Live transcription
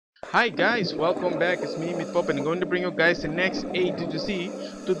Hi guys, welcome back. It's me, Pop, and I'm going to bring you guys the next A to the Z.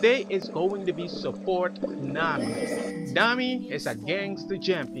 Today is going to be support Nami. Nami is a gangster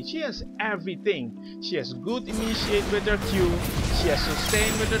champion. She has everything. She has good initiate with her Q, she has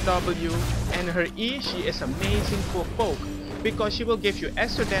sustain with her W, and her E, she is amazing for poke because she will give you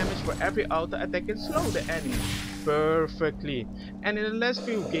extra damage for every auto attack and slow the enemy perfectly. And in the last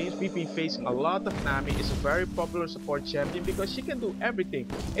few games we've been facing a lot of Nami. Is a very popular support champion because she can do everything.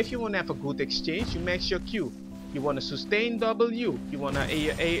 If you want to have a good exchange, you max your Q. You want to sustain W, you want to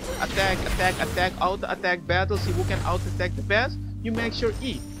attack, auto attack battle, see who can auto attack the best, you max your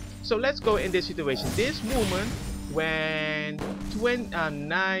E. So let's go in this situation. This moment when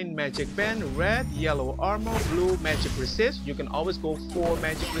 9 magic pen, red, yellow armor, blue magic resist. You can always go 4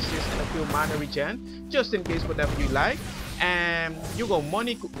 magic resist and a few mana regen, just in case whatever you like. And you go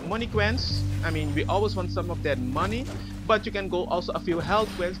money quents. I mean, we always want some of that money, but you can go also a few health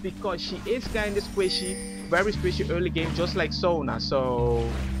quents because she is kind of squishy, very squishy early game, just like Sona. So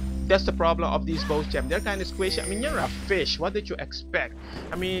that's the problem of these both champs. They're kind of squishy. I mean, you're a fish. What did you expect?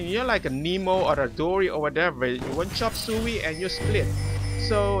 I mean, you're like a Nemo or a Dory or whatever. You one chop suey and you split.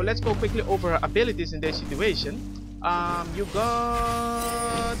 So let's go quickly over her abilities in this situation. You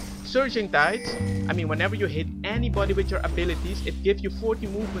got Surging Tides. I mean, whenever you hit anybody with your abilities, it gives you 40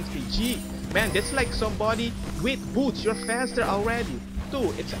 movement speed. Gee, man, that's like somebody with boots. You're faster already.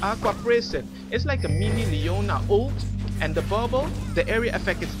 2, it's Aqua Prison. It's like a mini Leona ult. And the bubble, the area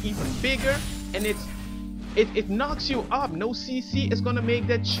effect is even bigger, and it knocks you up. No CC is gonna make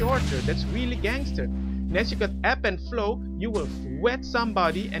that shorter. That's really gangster. Next you got Ebb and Flow. You will wet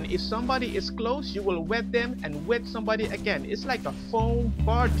somebody, and if somebody is close, you will wet them and wet somebody again. It's like a foam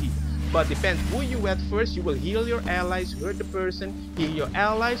party. But depends who you wet first. You will heal your allies, hurt the person, heal your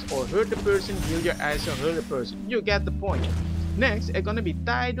allies, or hurt the person, heal your allies, or hurt the person. You get the point. Next, it's gonna be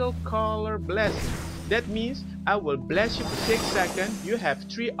Tidal Color Blessing. That means I will bless you for 6 seconds. You have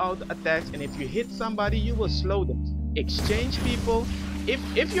 3 auto attacks, and if you hit somebody, you will slow them. Exchange people.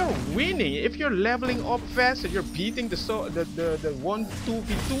 If you're winning, if you're leveling up fast, and you're beating the 1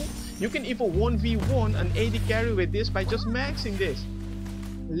 2v2, you can even 1v1 an AD carry with this by just maxing this.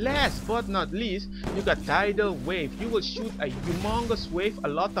 Last but not least, you got Tidal Wave. You will shoot a humongous wave. A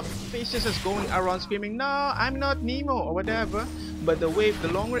lot of fishes is going around screaming, "No, I'm not Nemo," or whatever. But the wave, the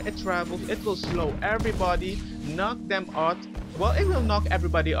longer it travels, it will slow everybody, knock them out. Well, it will knock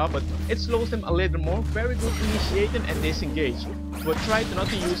everybody up, but it slows them a little more. Very good initiating and disengage. But try to not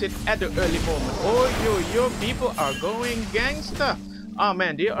to use it at the early moment. Oh, your people are going gangster. Oh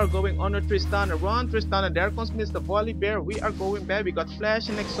man, they are going on a Tristana. Run, Tristana. There comes Mr. Volley Bear. We are going bad. We got Flash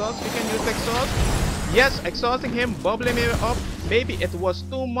and Exhaust. We can use Exhaust. Yes, exhausting him, bubbling him up. Maybe it was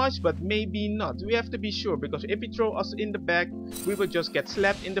too much, but maybe not. We have to be sure, because if he throw us in the back, we will just get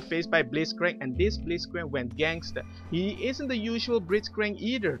slapped in the face by Blitzcrank, and this Blitzcrank went gangster. He isn't the usual Blitzcrank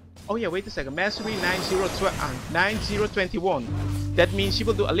either. Oh yeah, wait a second. Mastery 9021. That means she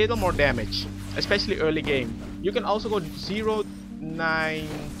will do a little more damage, especially early game. You can also go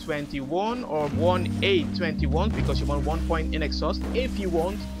 0921 or 1821 because you want 1 point in exhaust if you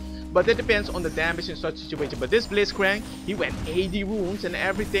want. But it depends on the damage in such situation. But this Blitzcrank, he went 80 wounds and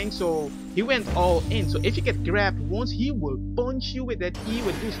everything, so he went all in. So if you get grabbed once, he will punch you with that E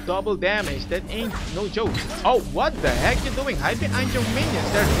with this double damage. That ain't no joke. Oh, what the heck you doing? Hide behind your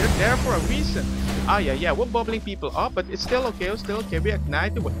minions. They're there for a reason. Ah, yeah, we're bubbling people up, but it's still okay. We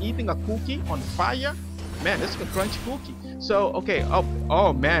ignited. We're eating a cookie on fire. Man, this is a crunchy cookie. So, okay,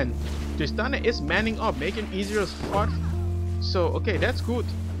 oh man. Tristana is manning up, making easier spot. So, okay, that's good.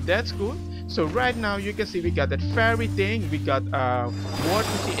 That's good. So right now you can see we got that fairy thing, we got ward,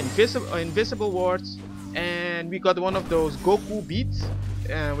 you see invisible wards, and we got one of those Goku beats,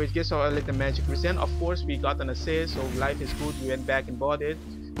 which gives us a little magic resent. Of course we got an assist, so life is good. We went back and bought it.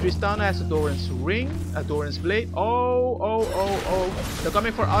 Tristana has a Doran's ring, a Doran's blade. Oh, they're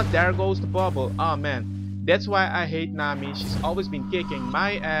coming for us. There goes the bubble. Oh man, that's why I hate Nami. She's always been kicking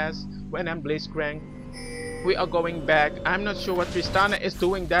my ass when I'm Blitzcrank. We are going back. I'm not sure what Tristana is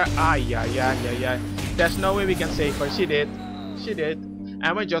doing there. Ah, yeah. There's no way we can save her. She did.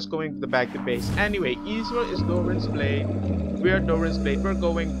 And we're just going back to base. Anyway, Israel is Doran's blade. We're Doran's blade. We're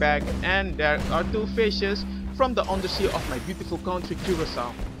going back. And there are 2 fishes from the undersea of my beautiful country,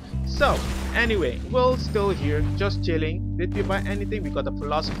 Curacao. So, anyway, we're still here, just chilling. Did we buy anything? We got a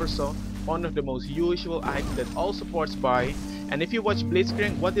Philosopher's Stone, one of the most usual items that all supports buy. And if you watch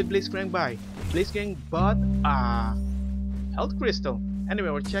Blitzcrank, what did Blitzcrank buy? Blitzcrank bought a health crystal. Anyway,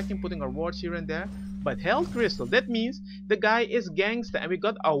 we're checking, putting our wards here and there. But health crystal, that means the guy is gangster, and we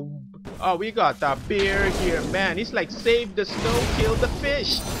got a bear here, man. He's like, save the snow, kill the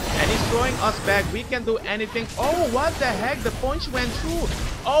fish. and he's throwing us back. We can do anything. Oh, what the heck? The punch went through.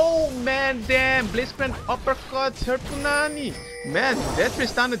 Oh man, damn. Blitzcrank uppercut hurt to Nami. Man, that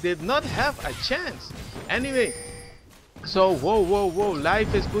Tristana did not have a chance. Anyway, so whoa,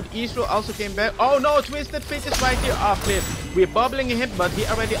 life is good. Israel also came back. Oh no, Twisted Fate is right here. Ah, flip. We're bubbling him, but he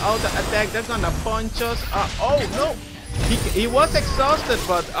already out the attack. They're gonna punch us. Oh no. He was exhausted,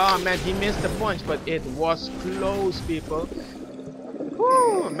 but man, he missed the punch, but it was close, people.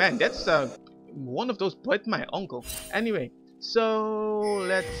 Whew, man, that's one of those bite my uncle. Anyway, so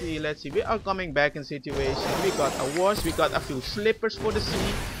let's see. We are coming back in situation. We got awards, we got a few slippers for the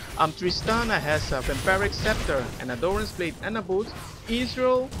sea. Tristana has a Vampiric Scepter and a Doran's Blade and a boot.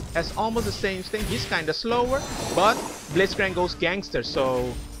 Israel has almost the same thing. He's kinda slower, but Blitzcrank goes gangster,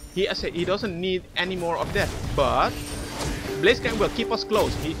 so he doesn't need any more of that. But Blitzcrank will keep us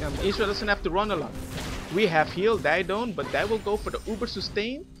close. Israel doesn't have to run a lot. We have heal, die don't, but that will go for the Uber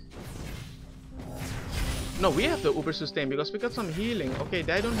Sustain. No, we have the Uber Sustain because we got some healing. Okay,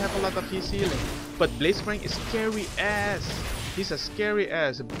 they don't have a lot of his healing. But Blitzcrank is scary ass. He's a scary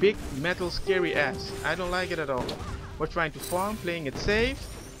ass. A big metal scary ass. I don't like it at all. We're trying to farm, playing it safe.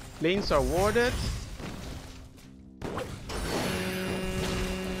 Lanes are warded.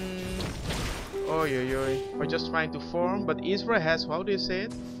 We're just trying to farm, but Israel has, how do you say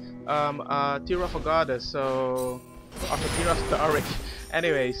it? Tear of a Goddess, so after Tear of Taric.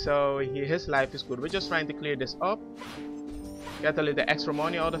 Anyway, so his life is good. We're just trying to clear this up. Get a little extra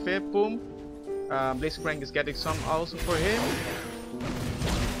money out of it. Boom. Blitzcrank is getting some also for him.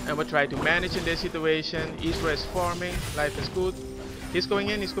 And we'll try to manage in this situation. Israel is farming. Life is good. He's going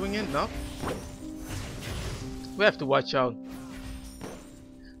in. No. We have to watch out.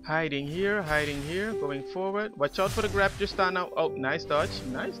 Hiding here, going forward. Watch out for the grab, Tristana. Oh, nice dodge,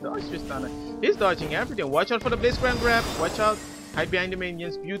 Tristana. He's dodging everything. Watch out for the Blitzcrank grab. Watch out. Hide behind the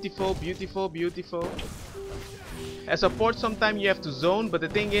minions. Beautiful. As support, sometimes you have to zone, but the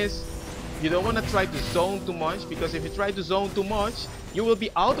thing is, you don't want to try to zone too much, because if you try to zone too much, you will be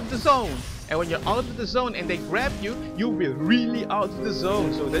out of the zone. And when you're out of the zone and they grab you, you will really out of the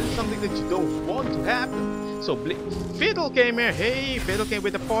zone. So that is something that you don't want to happen. So Fiddle came here. Hey, Fiddle came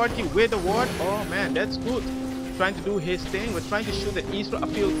with the party, with the ward. Oh man, that's good. Trying to do his thing. We're trying to shoot the Israel a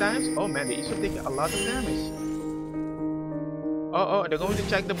few times. Oh man, the Israel taking a lot of damage. Oh, they're going to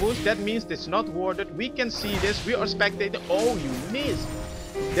check the boost. That means it's not warded. We can see this. We are spectating. Oh, you missed.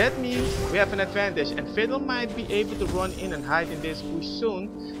 That means we have an advantage, and Fiddle might be able to run in and hide in this bush soon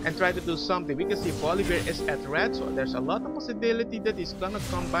and try to do something. We can see Volibear is at red, so there's a lot of possibility that he's gonna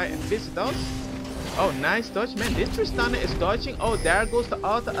come by and visit us. Oh, nice dodge, man. This Tristana is dodging. Oh, there goes the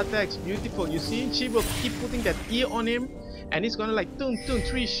auto attacks. Beautiful. You see, she will keep putting that E on him, and he's gonna like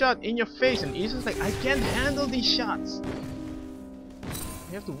 3 shot in your face, and he's just like, I can't handle these shots.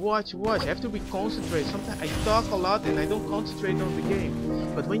 You have to watch. You have to be concentrate. Sometimes I talk a lot and I don't concentrate on the game.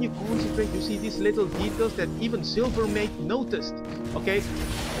 But when you concentrate, you see these little details that even Silvermate noticed. Okay,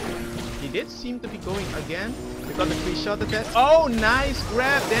 he did seem to be going again. We got a 3 shot at that. Oh, nice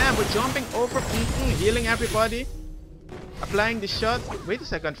grab. Damn, we're jumping over. Healing everybody. Applying the shot. Wait a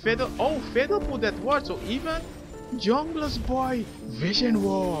second, Fiddle. Oh, Fiddle put that ward. So even Jungler's boy, vision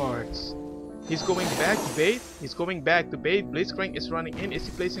wards. He's going back to bait. Blitzcrank is running in. Is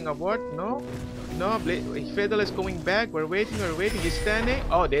he placing a ward? No. Fiddle is going back. We're waiting. He's standing.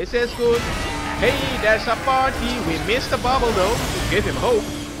 Oh, this is good. Hey, there's a party. We missed the bubble though, to give him hope.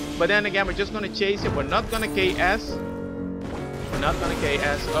 But then again, we're just gonna chase him. We're not gonna KS.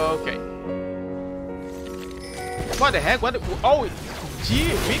 Okay. What the heck? Oh,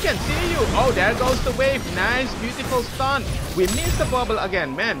 gee, we can see you. Oh, there goes the wave. Nice, beautiful stun. We missed the bubble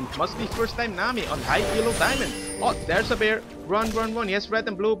again. Man, must be first time Nami on high elo diamond. Oh, there's a bear. Run. He has red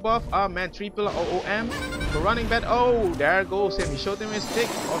and blue buff. Oh man, 3 pillar OOM. We're running back. Oh, there goes him. He showed him his dick.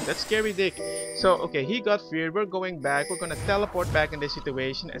 Oh, that's scary dick. So, okay, he got feared. We're going back. We're gonna teleport back in this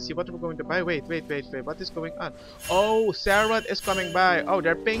situation and see what we're going to buy. Wait. What is going on? Oh, Sarah is coming by. Oh,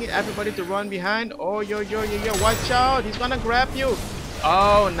 they're pinging everybody to run behind. Oh, yo. Watch out. He's gonna grab you.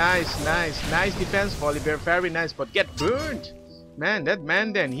 Oh, nice defense, Volibear. Very nice, but get burned. Man, that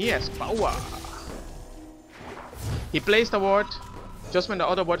man then, he has power. He placed a ward just when the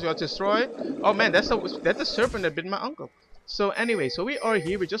other ward got destroyed. Oh man, that's the serpent that bit my uncle. So anyway, so we are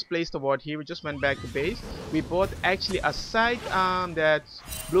here. We just placed a ward here. We just went back to base. We bought actually a side, that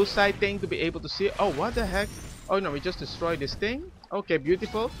blue side thing to be able to see. Oh, what the heck? Oh no, we just destroyed this thing. Okay,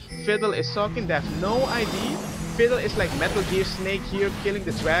 beautiful. Fiddle is talking. They have no ID. Fiddle is like Metal Gear Snake here, killing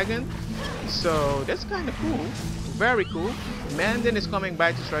the dragon. So that's kind of cool. Very cool. Mandan is coming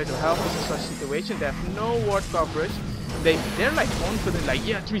by to try to help us in such a situation. They have no ward coverage. they're like confident, like,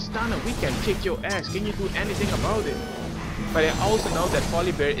 yeah, Tristana, we can kick your ass. Can you do anything about it? But I also know that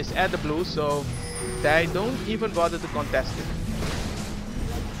Volibear is at the blue, so they don't even bother to contest it.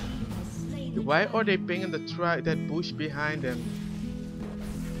 Why are they pinging that bush behind them?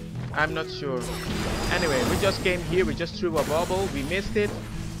 I'm not sure. Anyway, we just came here, we just threw a bubble, we missed it.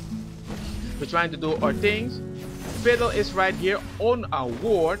 We're trying to do our things. Fiddle is right here on our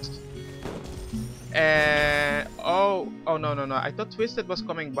ward. And oh no. I thought Twisted was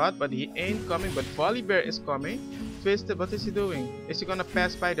coming but he ain't coming, but Volibear is coming. Twisted, what is he doing? Is he gonna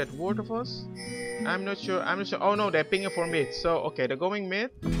pass by that ward of us? I'm not sure. Oh no, they're pinging for mid. So okay, they're going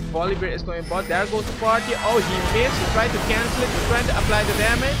mid. Volibear is going bot. There goes the party. Oh, he missed. He tried to cancel it. He's trying to apply the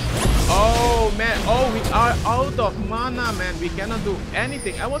damage. Oh man. Oh, we are out of mana, man. We cannot do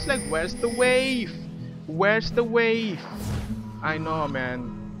anything. I was like, where's the wave? Where's the wave? I know,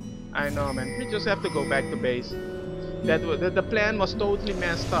 man. We just have to go back to base. The plan was totally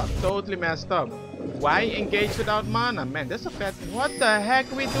messed up. Why engage without mana? Man, that's a bad. What the heck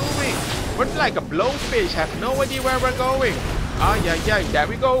are we doing? We're like a blowfish. Have no idea where we're going. Yeah. There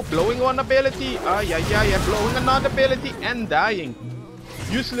we go. Blowing one ability. Yeah. Blowing another ability and dying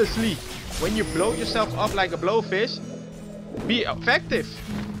uselessly. When you blow yourself up like a blowfish, be effective.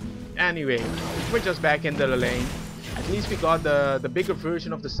 Anyway, we're just back into the lane. At least we got the bigger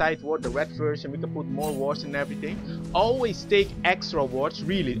version of the side ward, the red version. We can put more wards and everything. Always take extra wards,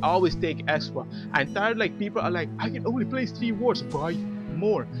 really. Always take extra. I'm tired, like people are like, I can only place 3 wards. Buy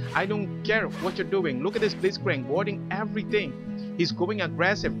more. I don't care what you're doing. Look at this Blitzcrank warding everything. He's going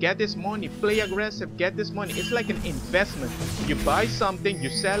aggressive. Get this money. Play aggressive. Get this money. It's like an investment. You buy something, you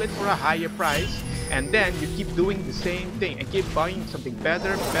sell it for a higher price, and then you keep doing the same thing and keep buying something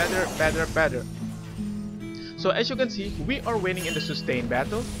better. So as you can see, we are winning in the sustain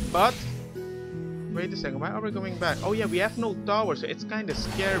battle, but wait a second, why are we going back? Oh yeah, we have no tower, so it's kind of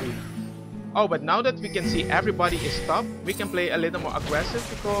scary. Oh, but now that we can see everybody is top, we can play a little more aggressive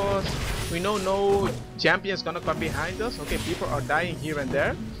because we know no champion is gonna come behind us. Okay, people are dying here and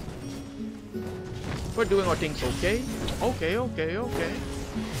there. We're doing our things okay. Okay.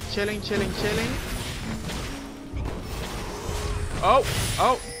 Chilling. Oh,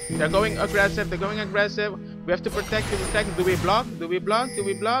 they're going aggressive. We have to protect. Do we block?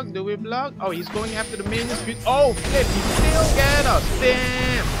 Oh, he's going after the minions. Oh, flip, he still get us.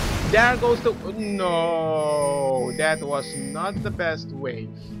 Damn. There goes the... No, that was not the best wave.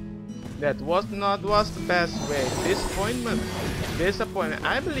 That was the best wave. Disappointment.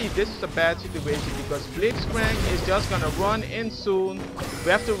 I believe this is a bad situation because Blitzcrank is just gonna run in soon. We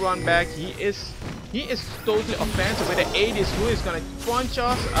have to run back. He is totally offensive with the 80s. Who is gonna punch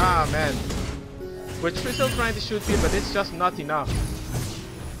us? Ah, man. We're still trying to shoot him, but it's just not enough.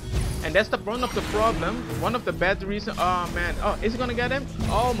 And that's one of the problem. One of the bad reasons. Oh man. Oh, is he gonna get him?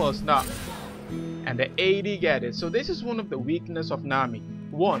 Almost not. And the 80 get it. So this is one of the weaknesses of Nami.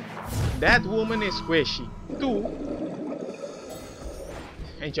 1. That woman is squishy. 2.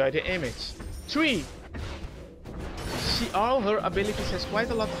 Enjoy the image. 3. All her abilities has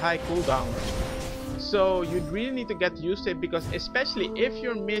quite a lot high cooldown. So you really need to get used to it because especially if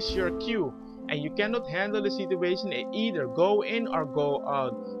you miss your Q and you cannot handle the situation, either go in or go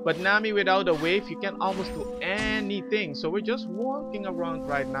out. But Nami without a wave, you can almost do anything. So we're just walking around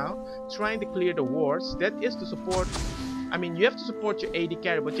right now, trying to clear the wards. That is to support. I mean, you have to support your AD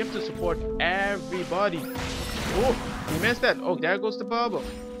carry, but you have to support everybody. Oh, we missed that. Oh, there goes the bubble.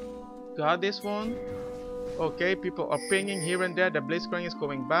 Got this one. Okay, people are pinging here and there. The Blitzcrank is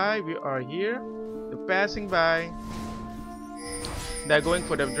going by. We are here. They're passing by. They're going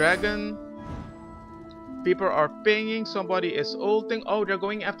for the dragon. People are pinging. Somebody is ulting. Oh, they're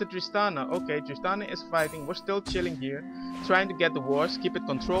going after Tristana. Okay, Tristana is fighting. We're still chilling here, trying to get the wards. Keep it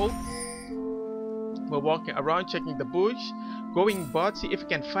controlled. We're walking around, checking the bush, going bot, see if we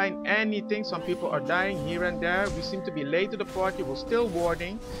can find anything. Some people are dying here and there. We seem to be late to the party. We're still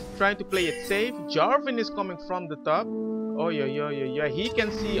warding, trying to play it safe. Jarvan is coming from the top. Oh yeah. He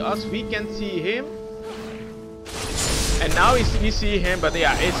can see us. We can see him. And now we see him, but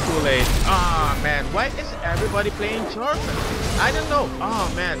yeah, it's too late. Ah man, why is everybody playing Jarvan? I don't know. Oh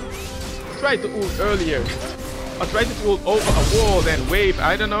man, tried to ult earlier. I tried to ult over a wall, then wave.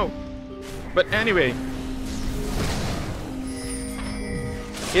 I don't know. But anyway,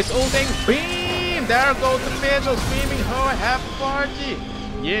 it's ulting. Beam! There goes the Fiddle screaming, "Oh, have a party!"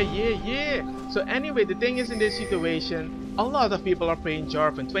 Yeah. So anyway, the thing is, in this situation, a lot of people are playing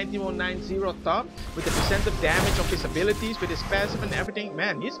Jarvan 2190 top with the percent of damage of his abilities, with his passive and everything.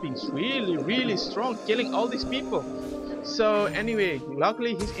 Man, he's been really strong, killing all these people. So anyway,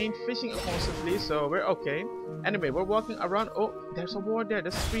 luckily he's ain't fishing constantly, so we're okay. Anyway, we're walking around. Oh, there's a ward there.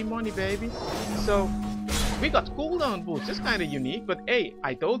 That's free money, baby. So we got cooldown boosts. It's kind of unique, but hey,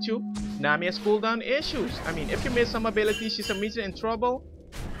 I told you, Nami has cooldown issues. I mean, if you miss some ability, she's immediately in trouble.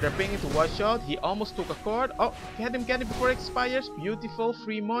 They're paying to watch out. He almost took a card. Oh, get him before it expires. Beautiful,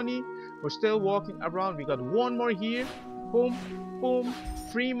 free money. We're still walking around. We got one more here. Boom, boom,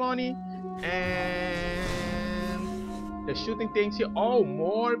 free money. And they're shooting things here. Oh,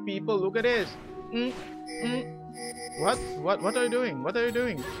 more people. Look at this. What are you doing? What are you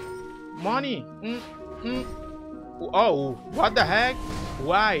doing? Money. Oh, what the heck?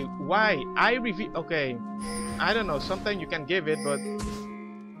 Why? I reveal. Okay, I don't know. Sometimes you can give it, but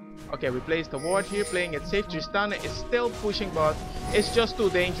okay, we placed the ward here, playing it safe. Tristana is still pushing, but it's just too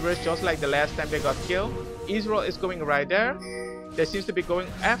dangerous, just like the last time they got killed. Israel is going right there. They seems to be going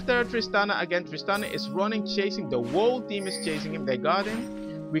after Tristana again. Tristana is running, chasing. The whole team is chasing him. They got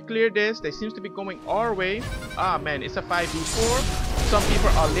him. We cleared this. They seems to be going our way. Ah man, it's a 5v4. Some people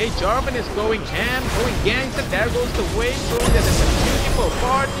are late. Jarvan is going ham, going gangster. There goes the wave. So that is a beautiful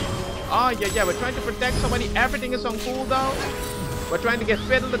party. Ah yeah, we're trying to protect somebody. Everything is on cooldown. We're trying to get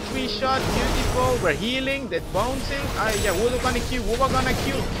Fiddle the 3-shot. Beautiful. We're healing. They're bouncing. Ah yeah, who are gonna Q? Who are gonna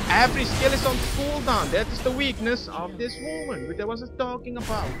Q? Every skill is on cooldown. That is the weakness of this woman, which I was talking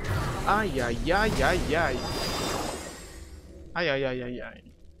about. Ah yeah.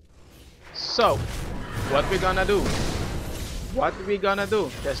 So, what we gonna do?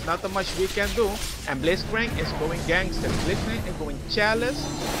 There's not much we can do. And Blitzcrank is going gangster. Blitzcrank is going Chalice.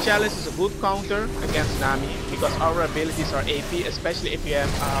 Chalice is a good counter against Nami because our abilities are AP, especially if you have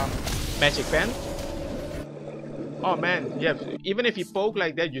Magic Pen. Oh man, yeah, even if you poke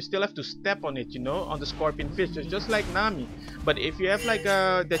like that, you still have to step on it, you know, on the Scorpion Fish, just like Nami. But if you have like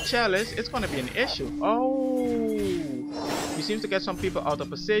the Chalice, it's gonna be an issue. Oh, he seems to get some people out of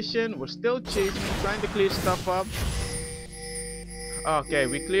position. We're still chasing, trying to clear stuff up. Okay,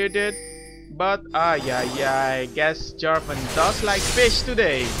 we cleared it. But yeah, I guess Jarvan does like fish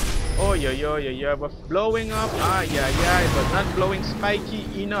today. Oh yeah, we're blowing up. Yeah, but not blowing spiky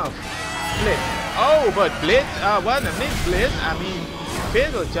enough. Blitz. Oh, but Blitz, what a minute, Blitz. I mean,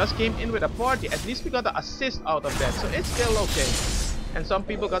 Fiddle just came in with a party. At least we got the assist out of that, so it's still okay. And some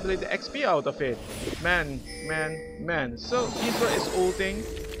people got a little XP out of it. Man. So Israel is ulting.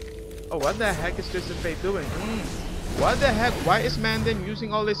 Oh, what the heck is Twisted Fate doing? What the heck? Why is Mandan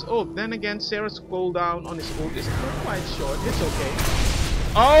using all his ult? Then again, Sarah's cooldown on his ult is not quite short. It's okay.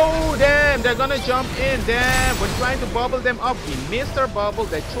 Oh, damn! They're gonna jump in. Damn! We're trying to bubble them up. We missed our bubble.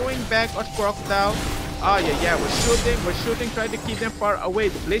 They're throwing back our crocodile. Ah, yeah. We're shooting. Trying to keep them far away.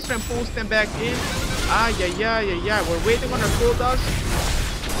 The Blazer pulls them back in. Ah, yeah. We're waiting on our cooldowns.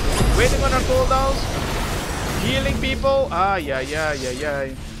 Healing people. Ah, yeah.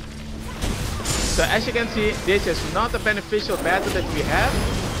 So as you can see, this is not a beneficial battle that we have.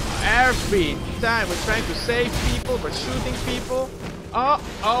 Every time we're trying to save people, we're shooting people.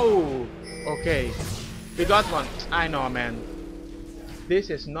 Oh, okay. We got one. I know, man. This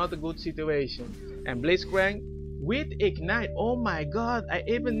is not a good situation. And Blitzcrank with Ignite. Oh my god, I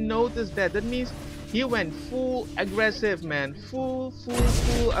even noticed that. That means he went full aggressive, man. Full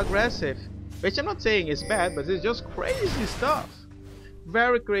aggressive. Which I'm not saying is bad, but it's just crazy stuff.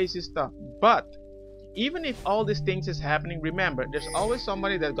 Very crazy stuff. But even if all these things is happening, remember, there's always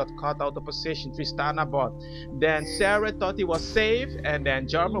somebody that got caught out of position. Tristana bot. Then Sarah thought he was safe, and then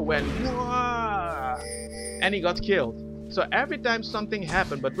Jarvan went, wah, and he got killed. So every time something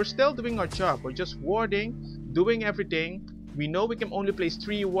happened, but we're still doing our job. We're just warding, doing everything. We know we can only place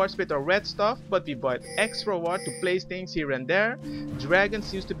 3 wards with our red stuff, but we bought extra ward to place things here and there. Dragon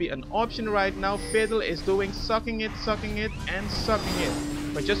seems to be an option right now. Fiddle is doing sucking it.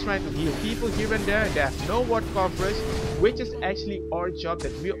 We're just trying to heal people here and there. They have no ward coverage, which is actually our job,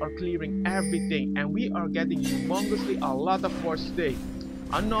 that we are clearing everything. And we are getting humongously a lot of wards today.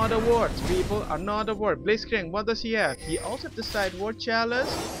 Another ward, people, another ward. Blitzcrank, what does he have? He also has the side ward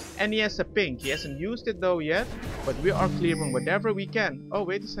Chalice, and he has a pink. He hasn't used it though yet, but we are clearing whatever we can. Oh,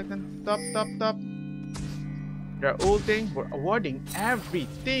 wait a second. Top. They're ulting. We're awarding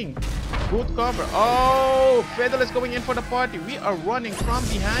everything. Good cover. Oh, Fiddle is going in for the party. We are running from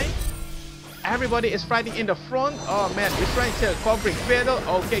behind. Everybody is fighting in the front. Oh man, we're trying to covering Fiddle.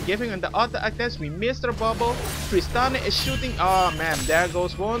 Okay, giving him the auto attack. We missed our bubble. Tristana is shooting. Oh man, there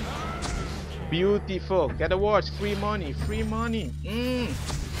goes one. Beautiful. Get awards. Free money.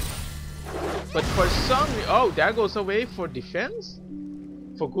 But for some, oh, there goes away for defense.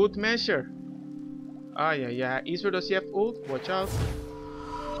 For good measure. Ah yeah. Israel, does he have ult? Watch out.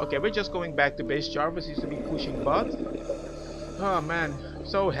 Okay, we're just going back to base. Jarvan seems to be pushing bot. Oh man,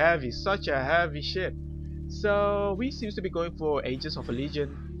 so heavy, such a heavy ship. So we seems to be going for Aegis of a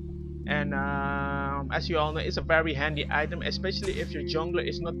Legion. And as you all know, it's a very handy item, especially if your jungler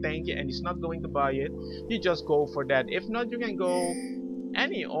is not tanky and is not going to buy it. You just go for that. If not, you can go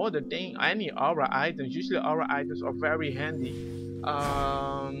any other thing, any aura items. Usually aura items are very handy.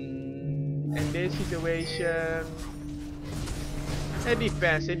 In this situation, it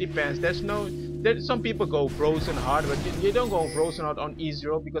depends. There's some people go frozen hard, but you don't go frozen hard on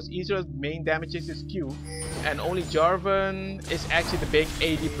E0 because E0's main damage is Q, and only Jarvan is actually the big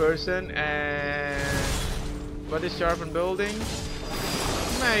AD person. And what is Jarvan building?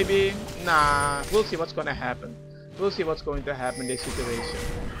 Maybe, nah. We'll see what's gonna happen. We'll see what's going to happen in this situation.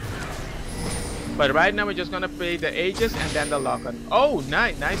 But right now we're just gonna play the Aegis and then the lock-on. Oh,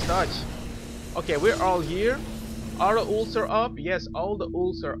 nice dodge. Okay, we're all here. All the ults are up. Yes, all the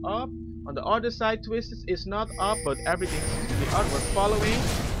ults are up. On the other side, Twisted is not up, but everything seems to be up. We're following.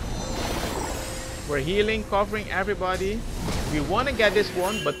 We're healing, covering everybody. We want to get this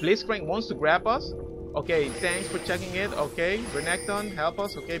one, but Blitzcrank wants to grab us. Okay, thanks for checking it. Okay, Renekton, help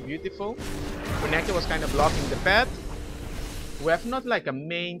us. Okay, beautiful. Renekton was kind of blocking the path. We have not like a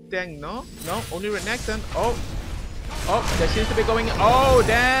main tank, no? No, only Renekton. Oh, there seems to be going. Oh,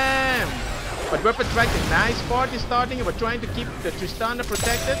 damn! But we're protecting. Nice party starting. We're trying to keep the Tristana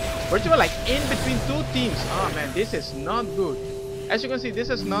protected. We're like in between two teams. Oh man, this is not good. As you can see, this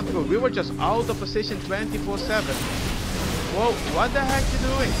is not good. We were just out of position 24/7. Whoa, what the heck are you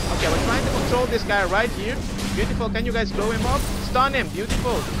doing? Okay, we're trying to control this guy right here. Beautiful. Can you guys blow him up? Stun him.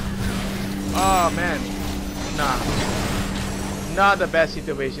 Beautiful. Oh man, nah. Not the best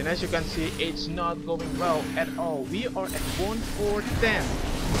situation. As you can see, it's not going well at all. We are at 1-4-10.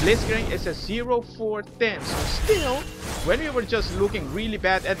 Blitzcrank is a 0-4-10. So still, when we were just looking really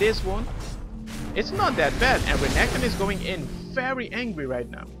bad at this one, it's not that bad. And Renekton is going in very angry right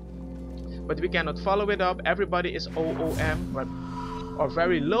now. But we cannot follow it up. Everybody is OOM, but are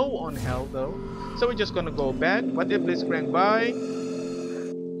very low on health though. So we're just gonna go back. What did Blitzcrank buy?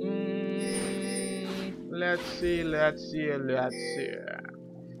 Let's see. We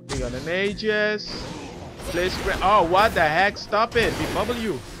got an Aegis. Blitzcrank. Oh, what the heck? Stop it. We bubble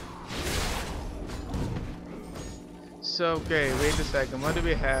you. So, okay, wait a second. What do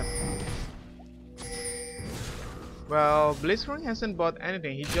we have? Well, Blitzcrank hasn't bought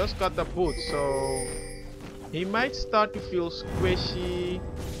anything. He just got the boot, so he might start to feel squishy.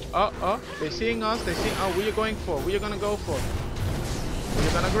 They're seeing us. They're seeing. Oh, who are you going for? Who are you gonna go for? Who are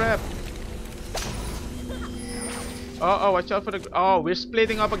you gonna grab? Oh, watch out for the. Oh, we're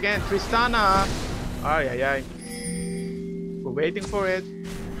splitting up again. Tristana. Oh, yeah. We're waiting for it.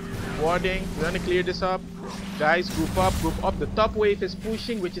 Warding. We're gonna clear this up. Guys, group up. The top wave is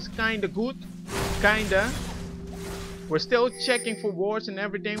pushing, which is kinda good. Kinda. We're still checking for wards and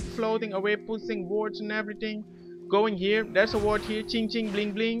everything. Floating away, putting wards and everything. Going here. There's a ward here. Ching ching,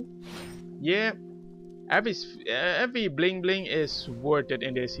 bling bling. Yeah. Every bling bling is worth it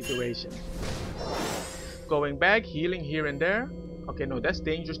in this situation. Going back, healing here and there. Okay, no, that's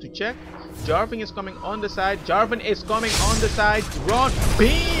dangerous to check. Jarvan is coming on the side. Run.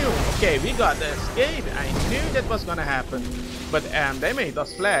 Bam! Okay, we got the escape. I knew that was gonna happen. But they made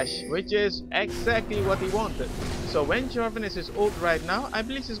us flash, which is exactly what he wanted. So when Jarvan is his ult right now, I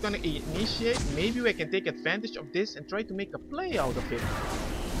believe he's gonna initiate. Maybe we can take advantage of this and try to make a play out of it.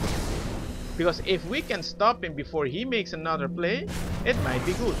 Because if we can stop him before he makes another play, it might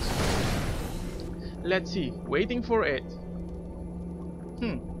be good. Let's see. Waiting for it.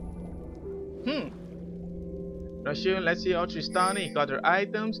 Now sure, let's see how Tristana, he got her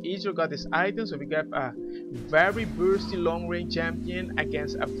items. Ezreal got his items. So we got a very bursty long range champion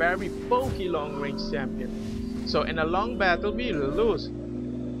against a very pokey long range champion. So in a long battle we will lose.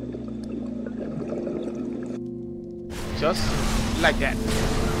 Just like that.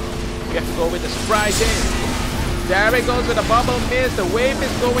 We have to go with the surprise in. There it goes with a bubble miss. The wave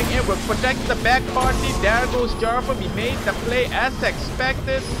is going in. We're protecting the back party. There goes Jarvan. We made the play as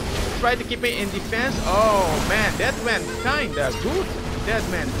expected. Try to keep it in defense. Oh man, that went kinda good. That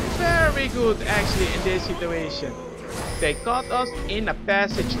went very good actually in this situation. They caught us in a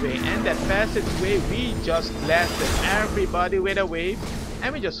passageway, and that passageway we just blasted everybody with a wave.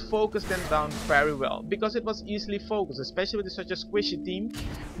 And we just focused them down very well because it was easily focused, especially with such a squishy team.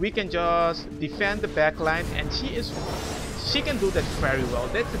 We can just defend the backline, and she can do that very well.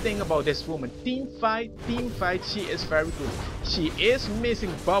 That's the thing about this woman. Team fight, she is very good. She is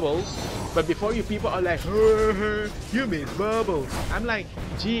missing bubbles, but before you people are like, you miss bubbles. I'm like,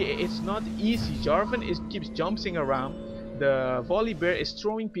 gee, it's not easy. Jarvan keeps jumping around. the Volibear is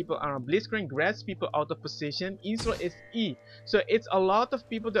throwing people around. Blitzcrank grabs people out of position. Ezreal is E. So it's a lot of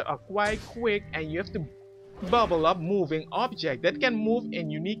people that are quite quick, and you have to bubble up moving object that can move in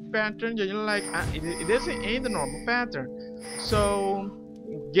unique patterns. And you're like, it doesn't ain't the normal pattern. So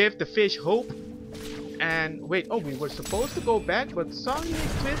give the fish hope. And wait, oh, we were supposed to go back, but suddenly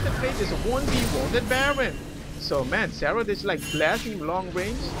Twisted Fate is a 1v1 that Baron. So man, Sarah is like blasting long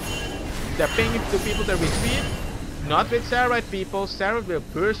range. They're pinging to people that retreat. Not with Sarah, people. Sarah will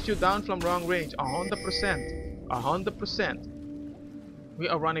burst you down from long range. 100%. 100%. We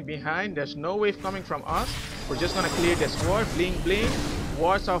are running behind. There's no wave coming from us. We're just gonna clear this ward. Bling bling.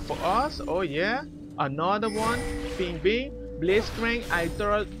 Wards are for us. Oh yeah. Another one. Bing bing. Blitzcrank, I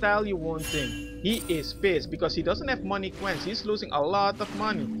tell you one thing. He is pissed because he doesn't have money Quints. He's losing a lot of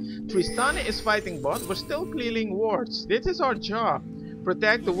money. Tristana is fighting bot. We're still clearing wards. This is our job.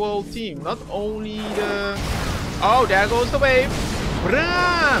 Protect the whole team. Not only the... Oh, there goes the wave.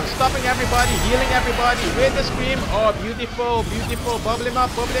 Bram! Stopping everybody. Healing everybody. With the scream. Oh, beautiful. Beautiful. Bubble him up.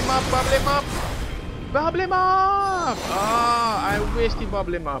 Bubble him up. Bubble him up. Bubble him up. Oh, I wish he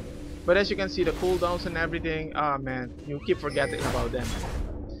bubble him up. But as you can see, the cooldowns and everything. Ah, man. You keep forgetting about them.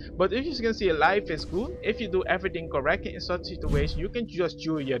 But if you can see, life is good. If you do everything correctly in such situation, you can just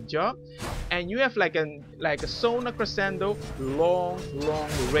do your job, and you have like a Sona Crescendo long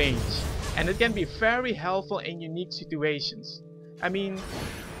range, and it can be very helpful in unique situations. I mean,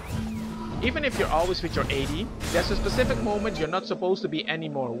 even if you're always with your AD, there's a specific moment you're not supposed to be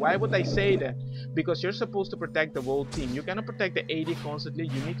anymore. Why would I say that? Because you're supposed to protect the whole team. You cannot protect the AD constantly.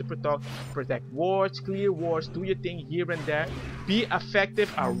 You need to protect wards, clear wards, do your thing here and there. Be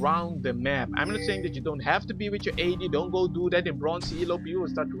effective around the map. I'm not saying that you don't have to be with your AD. Don't go do that in bronze elo. People will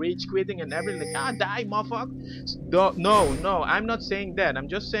start rage quitting and everything. Like, die, motherfucker. No, I'm not saying that. I'm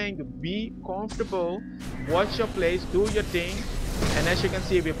just saying to be comfortable, watch your place, do your thing. And as you can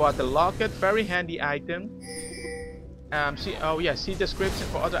see, we bought the locket, very handy item. See description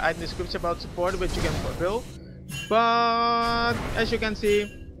for other item description about support, which you can fulfill. But as you can see,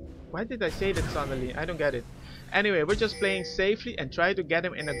 why did I say that suddenly? I don't get it. Anyway, we're just playing safely and try to get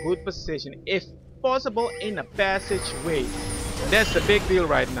him in a good position, if possible, in a passageway. That's the big deal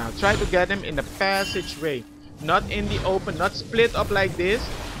right now. Try to get him in the passageway, not in the open, not split up like this.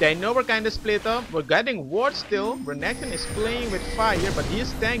 They know we're kind of split up. We're getting ward still. Renekton is playing with fire, but he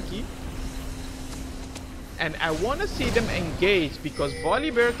is tanky. And I want to see them engage, because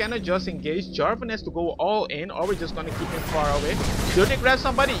Volibear cannot just engage. Jarvan has to go all in, or we're just going to keep him far away. Do they grab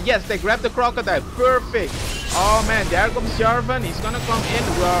somebody? Yes, they grab the crocodile. Perfect. Oh man, there comes Jarvan. He's going to come in.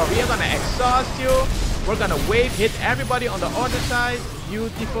 Well, we are going to exhaust you. We're going to wave, hit everybody on the other side.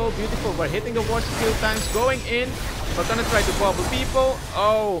 Beautiful, beautiful. We're hitting the wards a few times. Going in. We're gonna try to bubble people.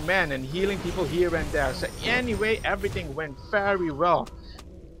 Oh man, and healing people here and there. So anyway, everything went very well.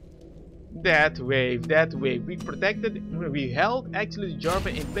 That wave. We protected, we held actually the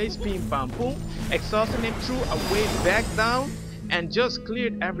Jarvan in place. Pim pam boom. Exhausting him, threw a wave back down, and just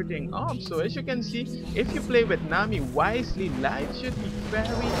cleared everything up. So as you can see, if you play with Nami wisely, life should be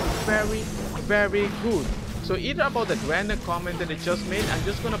very good. So either about that random comment that I just made, I'm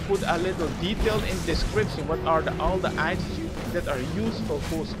just gonna put a little detail in the description what are all the items that are useful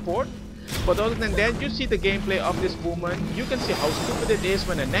for support. But other than that, you see the gameplay of this woman. You can see how stupid it is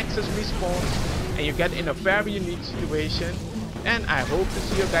when a Nexus respawns and you get in a very unique situation. And I hope to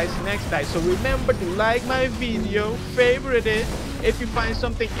see you guys next time. So remember to like my video, favorite it. If you find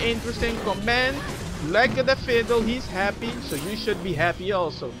something interesting, comment. Like the fiddle, he's happy, so you should be happy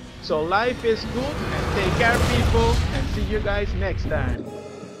also. So life is good, and take care people, and see you guys next time.